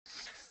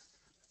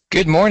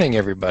Good morning,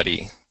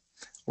 everybody.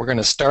 We're going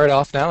to start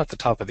off now at the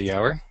top of the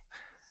hour.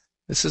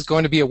 This is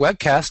going to be a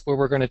webcast where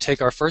we're going to take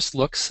our first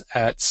looks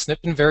at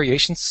SNP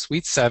Variation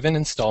Suite 7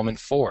 Installment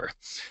 4.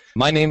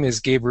 My name is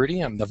Gabe Rudy.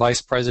 I'm the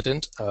Vice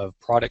President of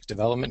Product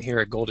Development here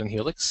at Golden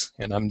Helix,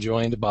 and I'm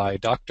joined by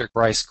Dr.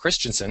 Bryce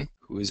Christensen,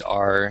 who is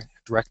our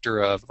Director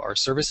of our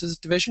Services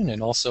Division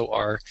and also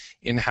our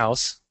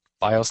in-house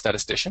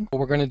biostatistician. What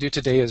we're going to do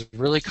today is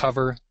really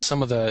cover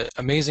some of the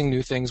amazing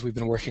new things we've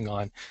been working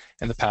on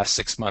in the past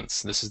 6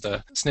 months. This is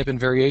the SNP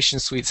Variation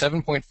Suite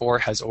 7.4,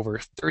 has over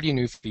 30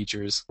 new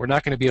features. We're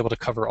not going to be able to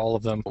cover all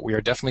of them, but we are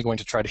definitely going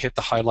to try to hit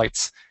the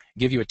highlights,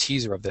 give you a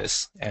teaser of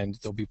this, and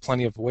there'll be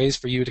plenty of ways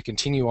for you to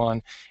continue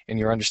on in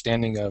your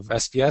understanding of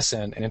SVS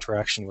and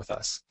interaction with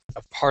us.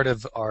 A part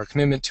of our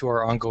commitment to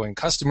our ongoing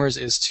customers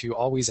is to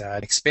always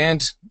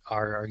expand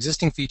our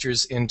existing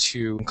features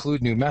into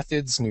include new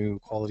methods, new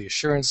quality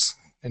assurance,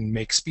 and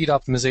make speed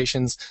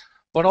optimizations,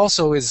 but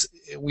also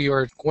we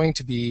are going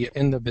to be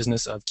in the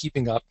business of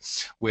keeping up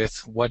with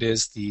what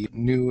is the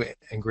new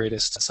and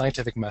greatest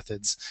scientific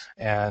methods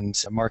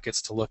and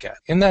markets to look at.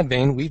 In that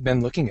vein, we've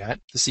been looking at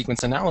the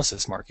sequence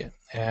analysis market.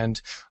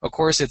 And of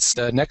course, it's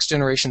the next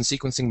generation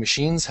sequencing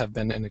machines have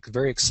been in a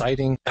very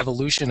exciting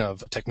evolution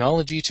of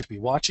technology to be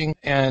watching.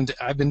 And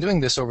I've been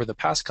doing this over the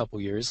past couple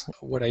years.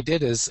 What I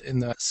did is in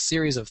the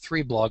series of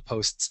 3 blog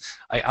posts,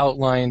 I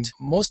outlined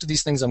most of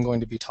these things I'm going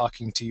to be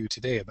talking to you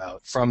today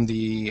about, from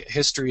the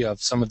history of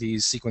some of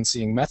these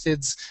sequencing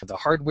methods, the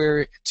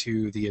hardware,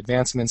 to the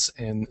advancements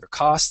in their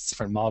costs,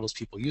 different models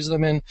people use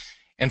them in.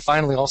 And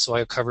finally, also,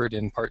 I covered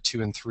in part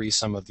 2 and 3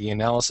 some of the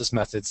analysis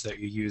methods that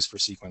you use for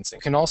sequencing. You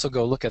can also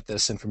go look at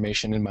this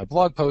information in my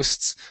blog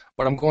posts,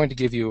 but I'm going to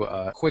give you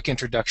a quick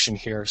introduction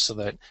here so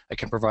that I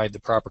can provide the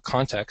proper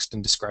context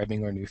in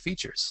describing our new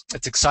features.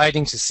 It's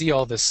exciting to see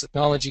all this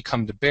technology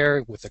come to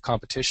bear with the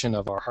competition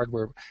of our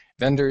hardware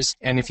vendors.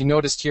 And if you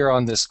noticed here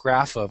on this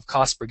graph of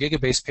cost per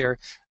gigabase pair,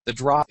 the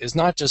drop is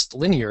not just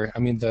linear. I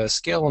mean, the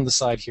scale on the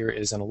side here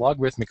is in a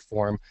logarithmic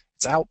form.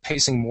 It's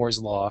outpacing Moore's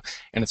law,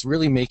 and it's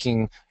really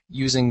making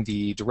using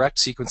the direct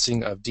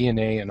sequencing of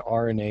DNA and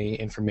RNA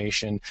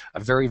information a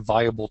very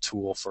viable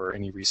tool for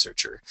any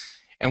researcher.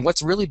 And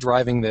what's really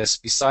driving this,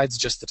 besides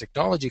just the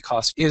technology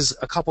cost, is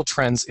a couple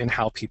trends in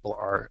how people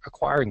are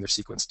acquiring their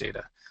sequence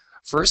data.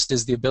 First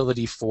is the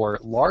ability for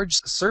large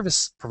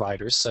service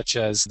providers, such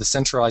as the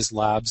centralized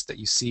labs that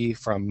you see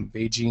from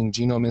Beijing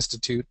Genome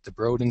Institute, the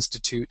Broad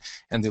Institute,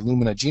 and the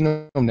Illumina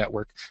Genome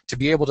Network, to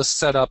be able to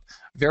set up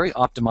very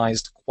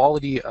optimized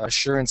quality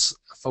assurance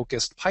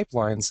focused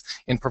pipelines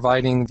in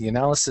providing the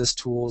analysis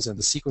tools and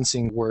the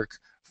sequencing work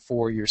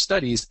for your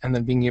studies, and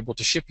then being able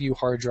to ship you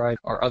hard drive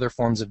or other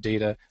forms of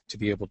data to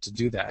be able to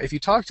do that. If you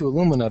talk to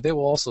Illumina, they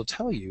will also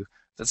tell you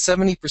that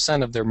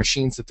 70% of their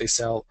machines that they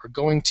sell are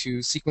going to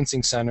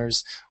sequencing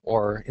centers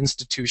or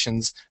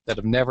institutions that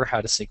have never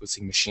had a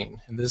sequencing machine.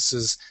 And this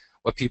is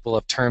what people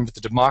have termed the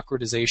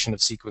democratization of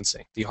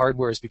sequencing. The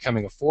hardware is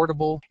becoming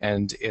affordable,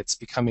 and it's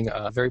becoming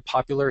a very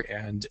popular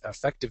and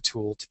effective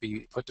tool to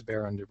be put to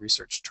bear under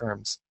research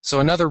terms. So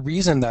another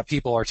reason that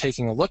people are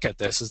taking a look at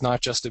this is not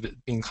just of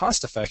it being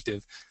cost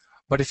effective,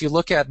 but if you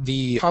look at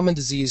the common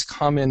disease,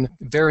 common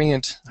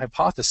variant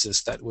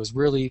hypothesis that was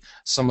really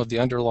some of the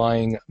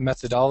underlying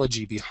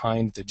methodology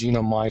behind the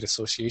genome-wide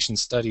association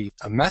study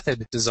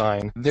method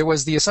design, there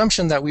was the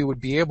assumption that we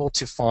would be able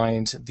to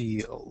find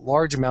the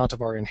large amount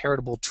of our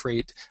inheritable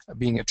trait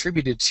being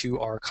attributed to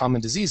our common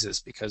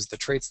diseases, because the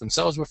traits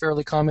themselves were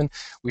fairly common.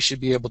 We should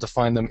be able to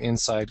find them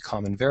inside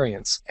common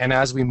variants. And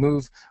as we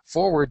move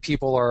forward,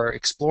 people are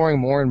exploring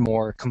more and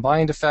more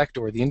combined effect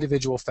or the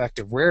individual effect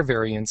of rare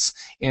variants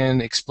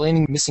in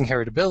explaining missing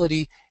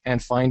heritability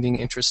and finding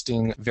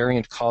interesting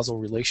variant causal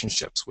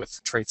relationships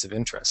with traits of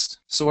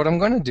interest. So what I'm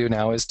going to do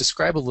now is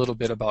describe a little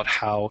bit about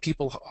how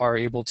people are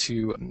able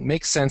to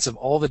make sense of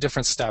all the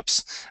different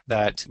steps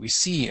that we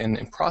see in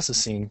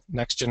processing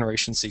next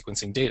generation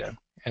sequencing data.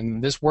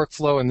 And this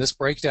workflow and this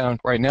breakdown,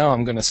 right now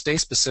I'm going to stay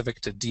specific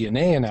to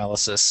DNA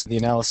analysis, the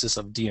analysis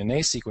of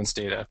DNA sequence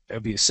data. It will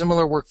be a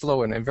similar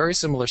workflow and very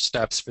similar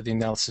steps for the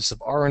analysis of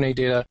RNA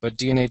data, but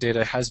DNA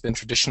data has been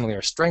traditionally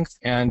our strength,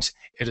 and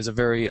it is a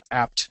very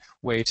apt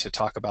way to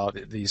talk about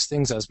these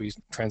things as we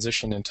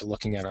transition into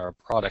looking at our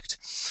product.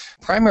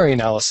 Primary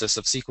analysis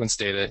of sequence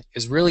data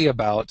is really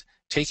about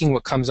taking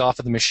what comes off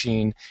of the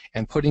machine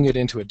and putting it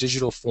into a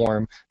digital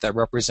form that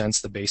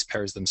represents the base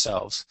pairs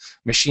themselves.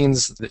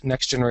 Machines, the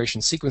next generation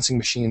sequencing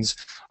machines,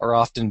 are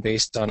often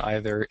based on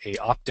either a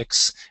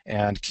optics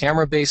and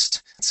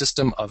camera-based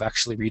system of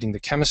actually reading the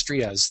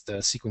chemistry as the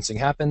sequencing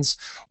happens,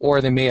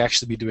 or they may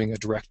actually be doing a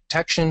direct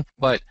detection,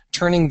 but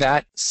turning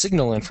that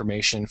signal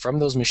information from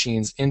those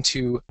machines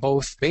into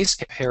both base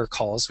pair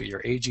calls with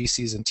your A, G,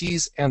 C's, and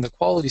T's, and the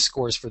quality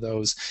scores for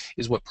those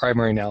is what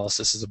primary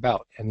analysis is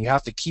about. And you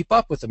have to keep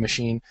up with the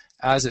machine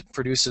as it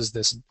produces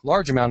this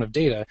large amount of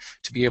data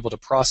to be able to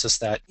process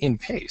that in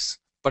pace.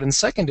 But in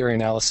secondary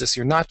analysis,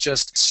 you're not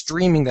just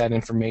streaming that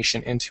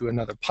information into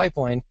another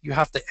pipeline. You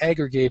have to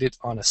aggregate it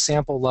on a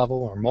sample level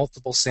or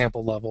multiple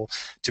sample level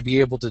to be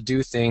able to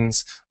do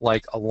things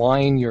like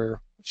align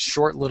your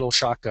short little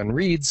shotgun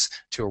reads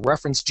to a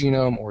reference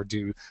genome or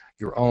do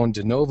your own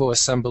de novo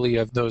assembly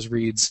of those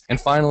reads. And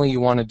finally, you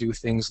want to do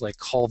things like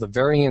call the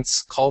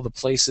variants, call the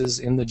places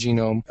in the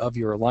genome of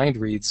your aligned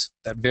reads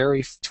that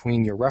vary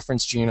between your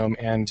reference genome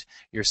and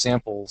your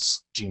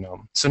sample's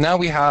genome. So now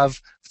we have,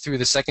 through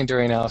the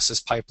secondary analysis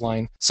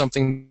pipeline,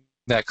 something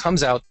that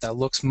comes out that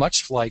looks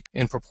much like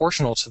and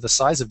proportional to the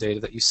size of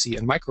data that you see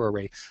in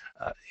microarray.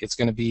 It's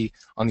going to be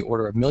on the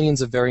order of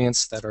millions of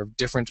variants that are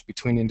different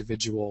between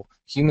individual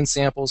human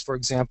samples, for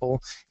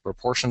example,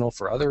 proportional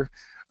for other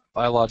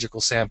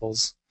biological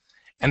samples.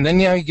 And then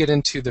now you get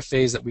into the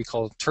phase that we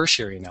call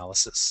tertiary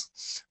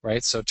analysis,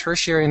 right? So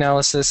tertiary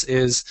analysis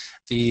is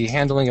the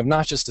handling of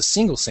not just a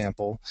single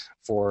sample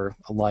for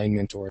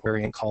alignment or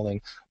variant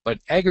calling, but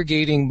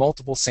aggregating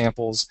multiple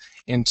samples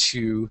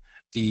into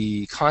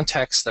the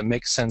context that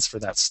makes sense for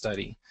that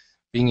study.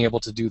 Being able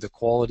to do the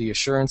quality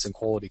assurance and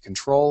quality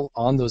control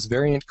on those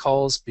variant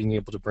calls, being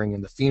able to bring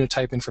in the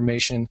phenotype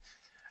information,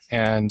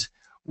 and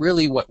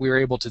really what we're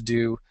able to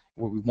do,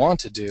 what we want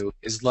to do,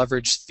 is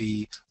leverage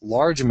the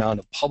large amount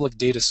of public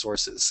data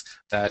sources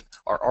that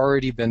are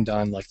already been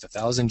done, like the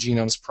 1,000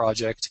 Genomes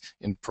Project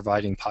in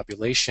providing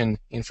population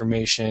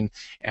information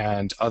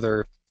and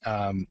other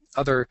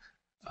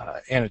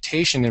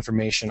annotation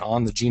information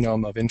on the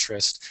genome of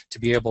interest to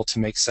be able to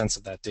make sense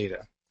of that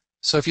data.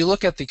 So if you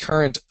look at the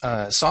current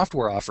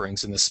software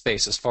offerings in this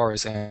space as far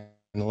as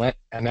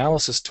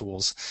analysis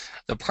tools,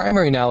 the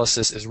primary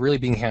analysis is really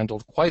being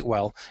handled quite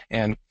well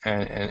and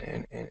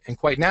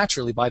quite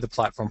naturally by the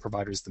platform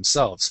providers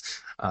themselves.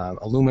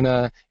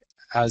 Illumina,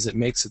 as it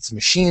makes its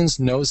machines,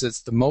 knows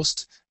it's the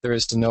most there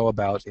is to know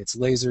about its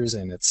lasers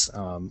and its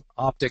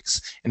optics,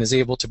 and is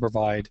able to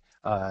provide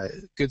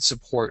good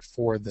support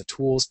for the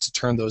tools to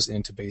turn those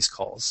into base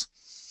calls.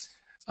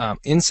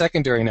 In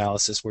secondary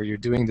analysis, where you're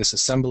doing this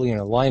assembly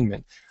and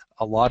alignment,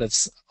 a lot of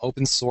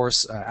open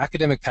source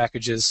academic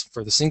packages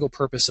for the single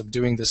purpose of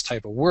doing this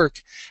type of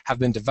work have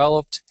been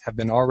developed, have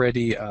been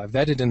already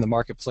vetted in the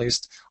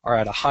marketplace, are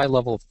at a high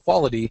level of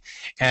quality,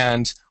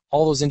 and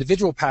all those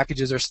individual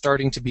packages are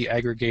starting to be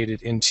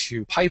aggregated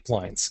into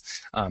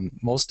pipelines.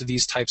 Most of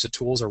these types of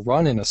tools are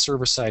run in a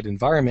server-side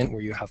environment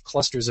where you have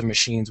clusters of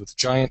machines with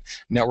giant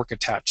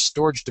network-attached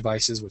storage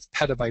devices with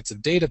petabytes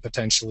of data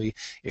potentially,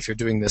 if you're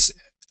doing this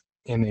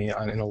in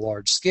a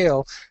large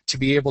scale, to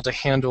be able to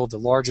handle the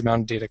large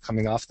amount of data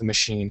coming off the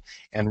machine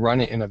and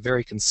run it in a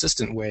very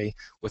consistent way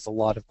with a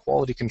lot of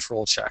quality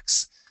control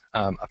checks.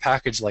 A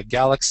package like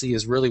Galaxy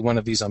is really one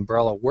of these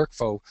umbrella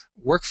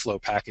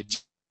workflow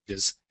packages.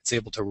 It's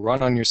able to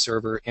run on your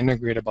server,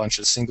 integrate a bunch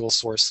of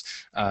single-purpose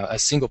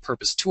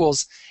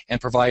tools,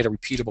 and provide a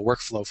repeatable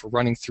workflow for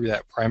running through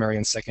that primary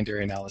and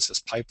secondary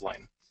analysis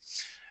pipeline.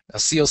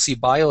 CLC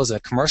Bio is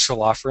a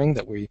commercial offering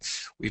that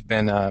we've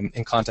been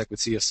in contact with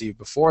CLC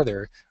before.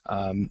 They're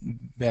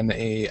been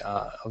a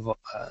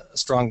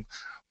strong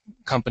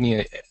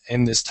company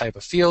in this type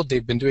of field.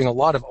 They've been doing a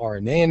lot of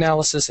RNA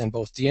analysis and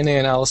both DNA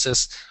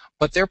analysis,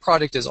 but their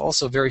product is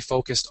also very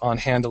focused on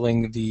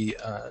handling the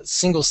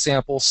single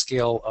sample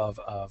scale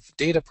of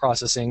data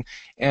processing,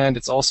 and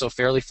it's also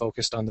fairly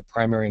focused on the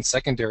primary and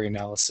secondary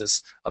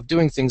analysis of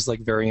doing things like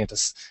variant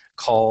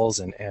calls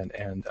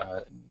and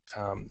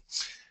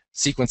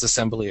sequence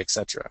assembly,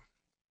 etc.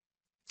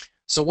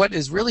 So what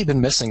has really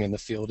been missing in the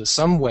field is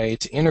some way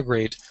to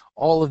integrate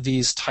all of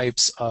these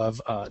types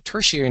of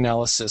tertiary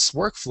analysis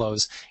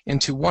workflows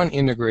into one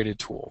integrated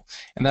tool.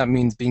 And that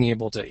means being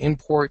able to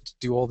import,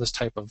 do all this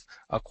type of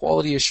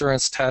quality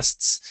assurance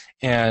tests,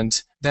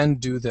 and then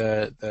do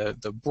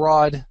the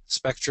broad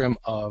spectrum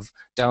of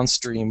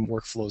downstream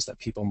workflows that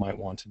people might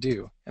want to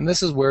do. And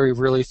this is where we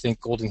really think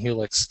Golden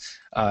Helix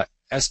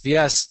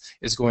SVS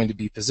is going to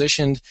be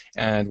positioned,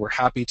 and we're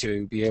happy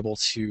to be able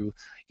to,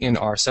 in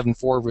our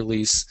 7.4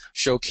 release,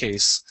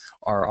 showcase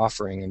our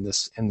offering in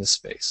this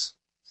space.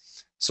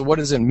 So what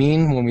does it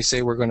mean when we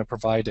say we're going to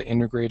provide an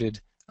integrated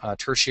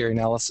tertiary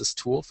analysis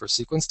tool for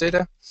sequence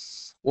data?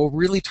 Well,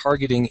 really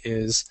targeting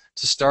is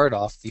to start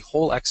off the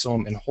whole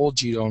exome and whole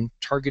genome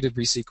targeted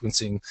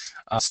resequencing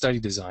study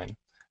design.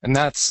 And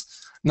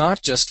that's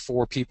not just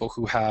for people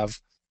who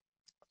have,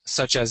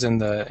 such as in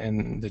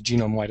the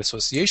genome-wide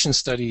association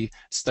study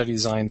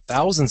design,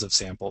 thousands of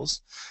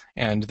samples,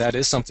 and that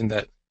is something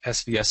that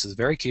SVS is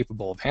very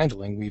capable of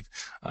handling.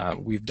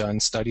 We've done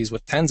studies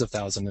with tens of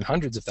thousands and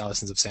hundreds of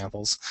thousands of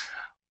samples.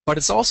 But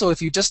it's also,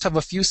 if you just have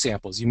a few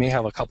samples, you may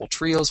have a couple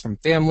trios from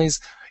families,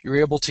 you're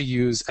able to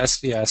use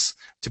SVS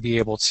to be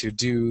able to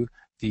do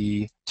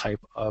the type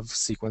of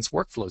sequence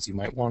workflows you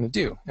might want to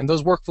do. And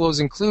those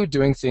workflows include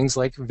doing things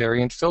like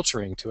variant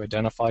filtering to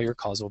identify your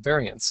causal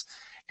variants,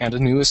 and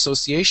new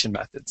association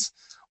methods.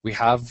 We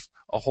have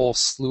a whole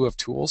slew of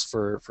tools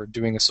for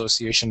doing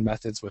association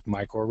methods with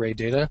microarray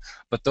data,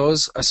 but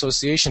those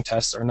association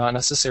tests are not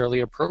necessarily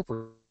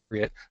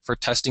appropriate for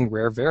testing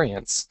rare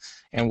variants,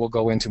 and we'll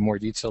go into more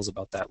details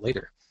about that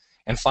later.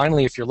 And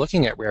finally, if you're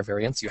looking at rare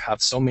variants, you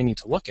have so many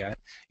to look at,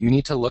 you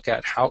need to look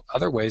at how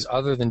other ways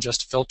other than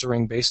just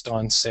filtering based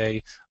on,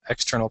 say,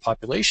 external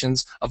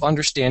populations of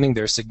understanding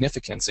their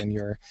significance in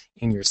your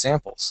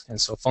samples.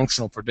 And so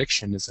functional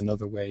prediction is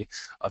another way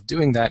of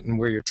doing that, and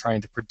where you're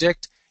trying to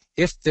predict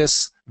if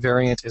this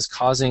variant is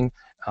causing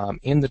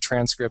in the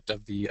transcript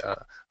of the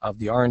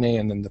RNA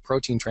and then the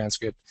protein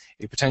transcript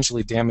a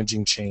potentially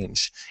damaging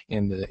change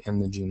in the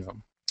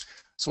genome.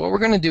 So what we're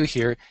going to do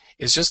here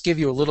is just give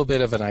you a little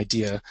bit of an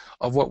idea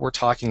of what we're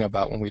talking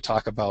about when we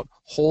talk about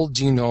whole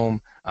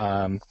genome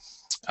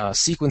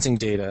sequencing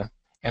data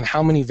and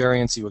how many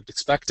variants you would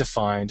expect to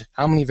find,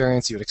 how many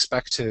variants you would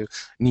expect to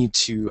need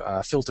to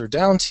filter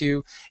down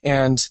to,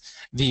 and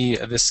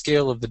the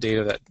scale of the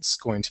data that's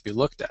going to be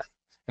looked at.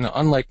 And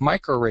unlike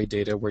microarray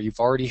data, where you've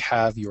already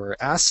have your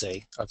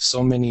assay of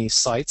so many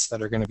sites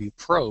that are going to be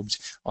probed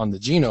on the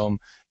genome,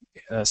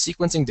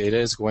 sequencing data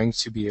is going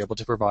to be able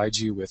to provide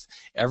you with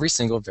every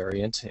single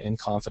variant in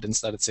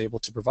confidence that it's able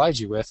to provide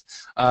you with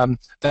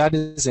that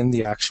is in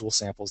the actual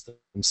samples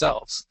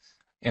themselves.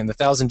 And the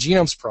 1,000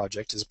 Genomes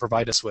Project has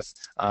provided us with,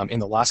 in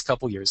the last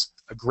couple years,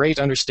 a great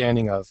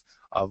understanding of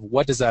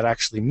what does that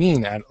actually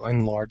mean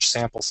in large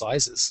sample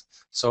sizes.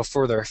 So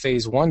for their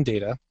phase 1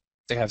 data,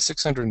 they have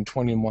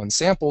 621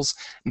 samples,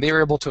 and they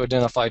were able to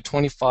identify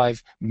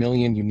 25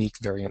 million unique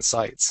variant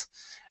sites.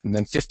 And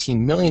then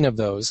 15 million of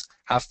those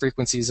have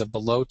frequencies of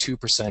below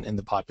 2% in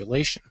the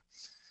population.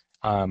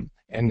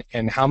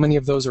 And how many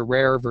of those are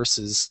rare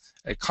versus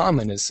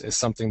common is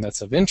something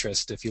that's of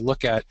interest. If you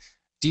look at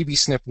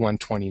dbSNP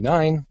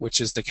 129, which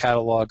is the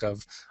catalog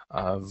of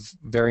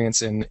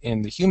variants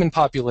in the human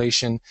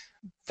population,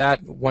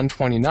 that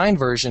 129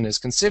 version is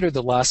considered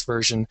the last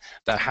version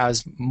that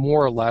has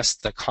more or less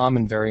the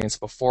common variants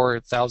before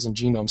 1,000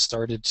 Genomes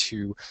started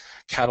to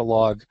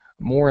catalog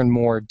more and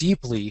more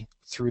deeply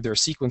through their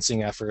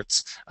sequencing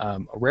efforts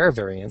rare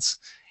variants.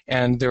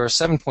 And there are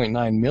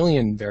 7.9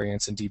 million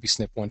variants in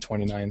dbSNP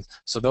 129,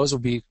 so those will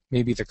be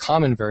maybe the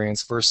common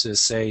variants versus,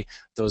 say,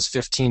 those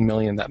 15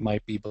 million that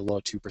might be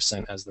below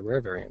 2% as the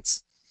rare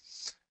variants.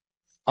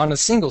 On a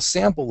single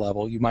sample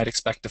level, you might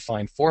expect to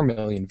find 4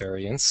 million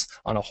variants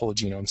on a whole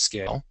genome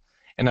scale,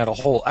 and at a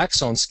whole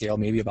exome scale,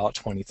 maybe about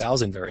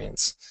 20,000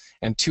 variants.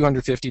 And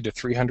 250 to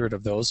 300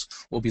 of those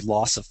will be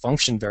loss of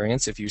function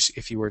variants if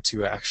you were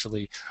to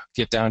actually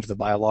get down to the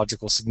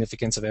biological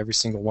significance of every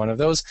single one of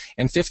those.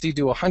 And 50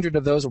 to 100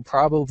 of those will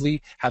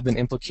probably have been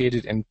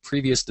implicated in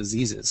previous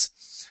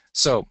diseases.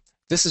 So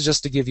this is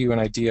just to give you an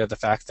idea of the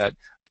fact that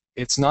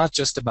it's not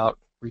just about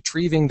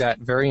retrieving that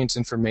variant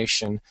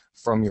information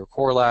from your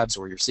core labs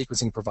or your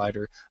sequencing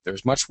provider.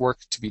 There's much work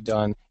to be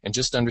done in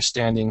just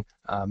understanding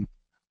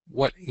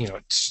what,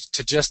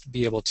 to just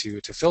be able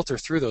to filter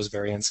through those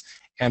variants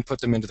and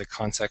put them into the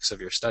context of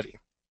your study.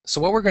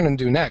 So what we're going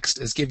to do next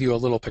is give you a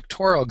little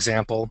pictorial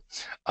example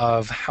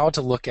of how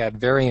to look at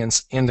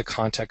variants in the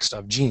context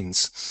of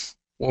genes.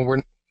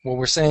 What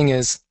we're saying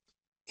is,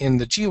 in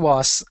the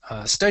GWAS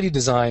study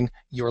design,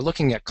 you're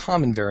looking at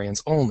common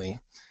variants only.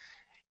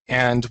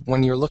 And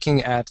when you're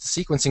looking at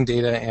sequencing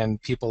data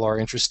and people are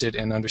interested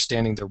in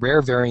understanding the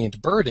rare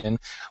variant burden,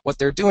 what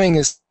they're doing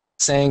is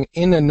saying,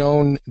 in a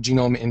known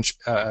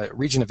genome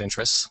region of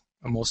interest,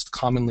 most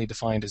commonly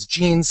defined as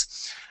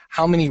genes,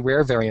 how many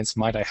rare variants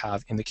might I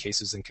have in the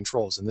cases and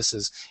controls? And this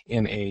is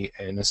in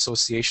an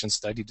association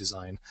study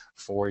design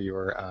for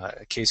your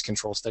case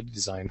control study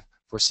design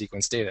for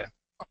sequence data.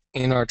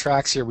 In our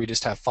tracks here, we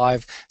just have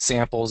 5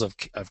 samples of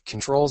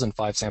controls and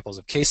 5 samples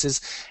of cases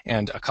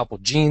and a couple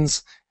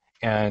genes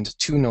and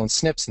 2 known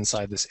SNPs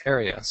inside this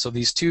area. So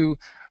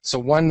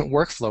one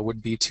workflow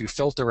would be to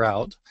filter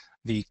out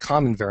the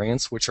common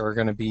variants, which are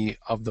going to be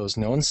of those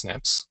known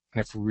SNPs.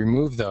 And if we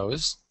remove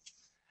those,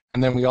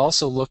 and then we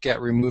also look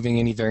at removing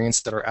any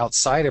variants that are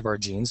outside of our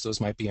genes,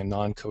 those might be a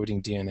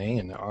non-coding DNA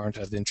and aren't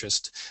of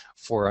interest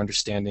for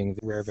understanding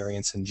the rare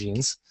variants in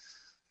genes.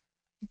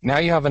 Now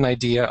you have an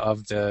idea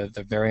of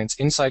the variants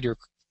inside your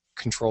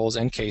controls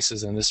and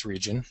cases in this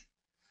region.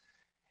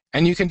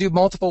 And you can do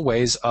multiple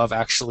ways of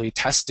actually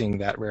testing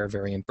that rare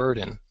variant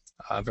burden.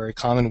 A very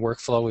common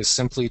workflow is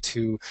simply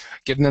to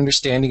get an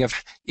understanding of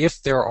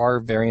if there are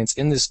variants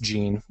in this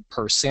gene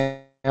per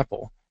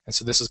sample. And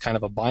so this is kind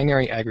of a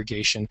binary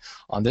aggregation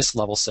on this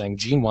level, saying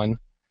gene 1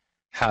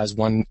 has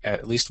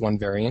at least one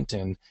variant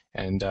and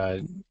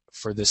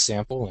for this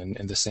sample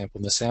and this sample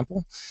and this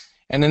sample.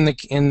 And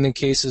in the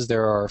cases,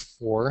 there are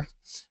 4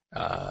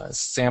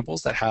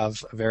 samples that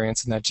have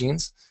variants in that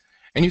genes.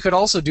 And you could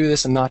also do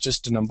this in not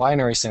just a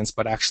non-binary sense,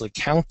 but actually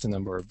count the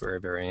number of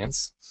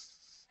variants.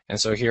 And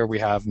so here we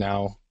have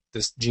now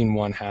this gene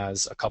 1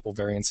 has a couple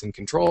variants in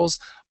controls,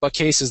 but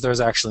cases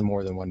there's actually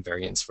more than one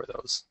variants for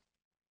those.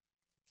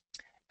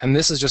 And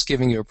this is just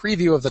giving you a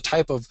preview of the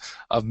type of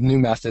new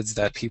methods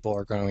that people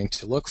are going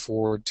to look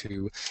forward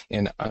to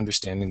in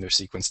understanding their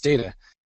sequence data.